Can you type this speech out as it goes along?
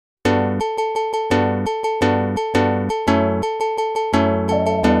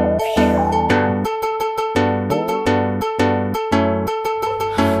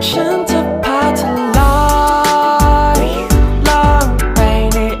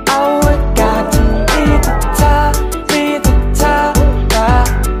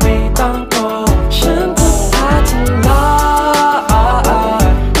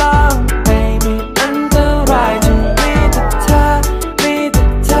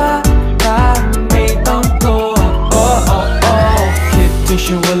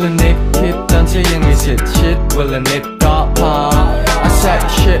ละนิดก็พอ I said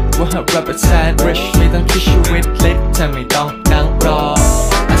shit ว่า represent rich ไม่ต้องคิดชีวิตเล็กเธอไม่ต้องนั่งรอ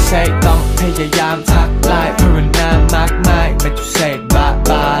I say ต้องพยายามทักไลน์เพราะนามากมายไม่ต้อง say bye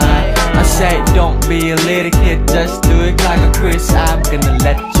bye I say don't be a little kid just do it like a quiz I'm gonna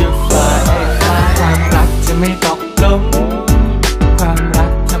let you fly ความรักจะไม่ตกหลุมความรั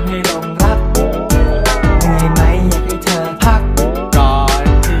กทำให้หลงรักเหนื่อยไหมอยากให้เธอพักก่อน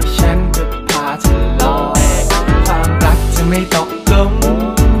ที่ฉันจะพาเธอลอยความรักจะไม่ตกหลุม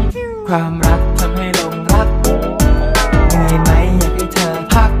ความรักทำให้หลงรักเหนื่อยไหมอยากให้เธอ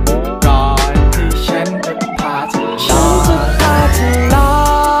พักก่อนที่ฉันจะพาเธอลอยฉันจะพาเธอลอ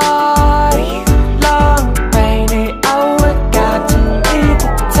ยล่องไปในอวกาศจะมีแ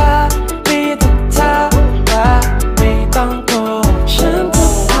ต่เธอมีแต่เธอและไม่ต้องกลัวฉันจะ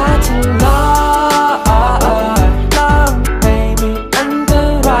พาเธอลอยล่องไปไม่อันต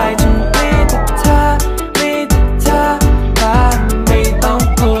รายจะมีแต่เธอมีแต่เธอและไม่ต้อง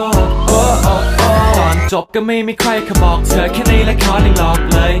กลัวตอนจบก็ไม่มีใครเขาบอกเธอแค่ในละครยังหลอก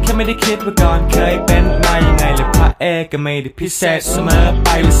เลยแค่ไม่ได้คิดว่าก่อนเคยเป็นมายังไงเลยพระเอกก็ไม่ได้พิเศษเสมอไป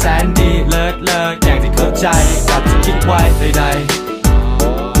หรือแสนดีเลิศอย่างที่เข้าใจกับที่คิดไว้ใดๆ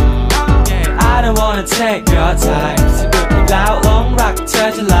I don't wanna take your time สะดุดอีกแล้วหลงรักเธอ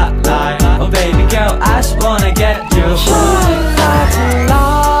จะละลาย Oh baby girl I just wanna get you ฉันพาเธอลอ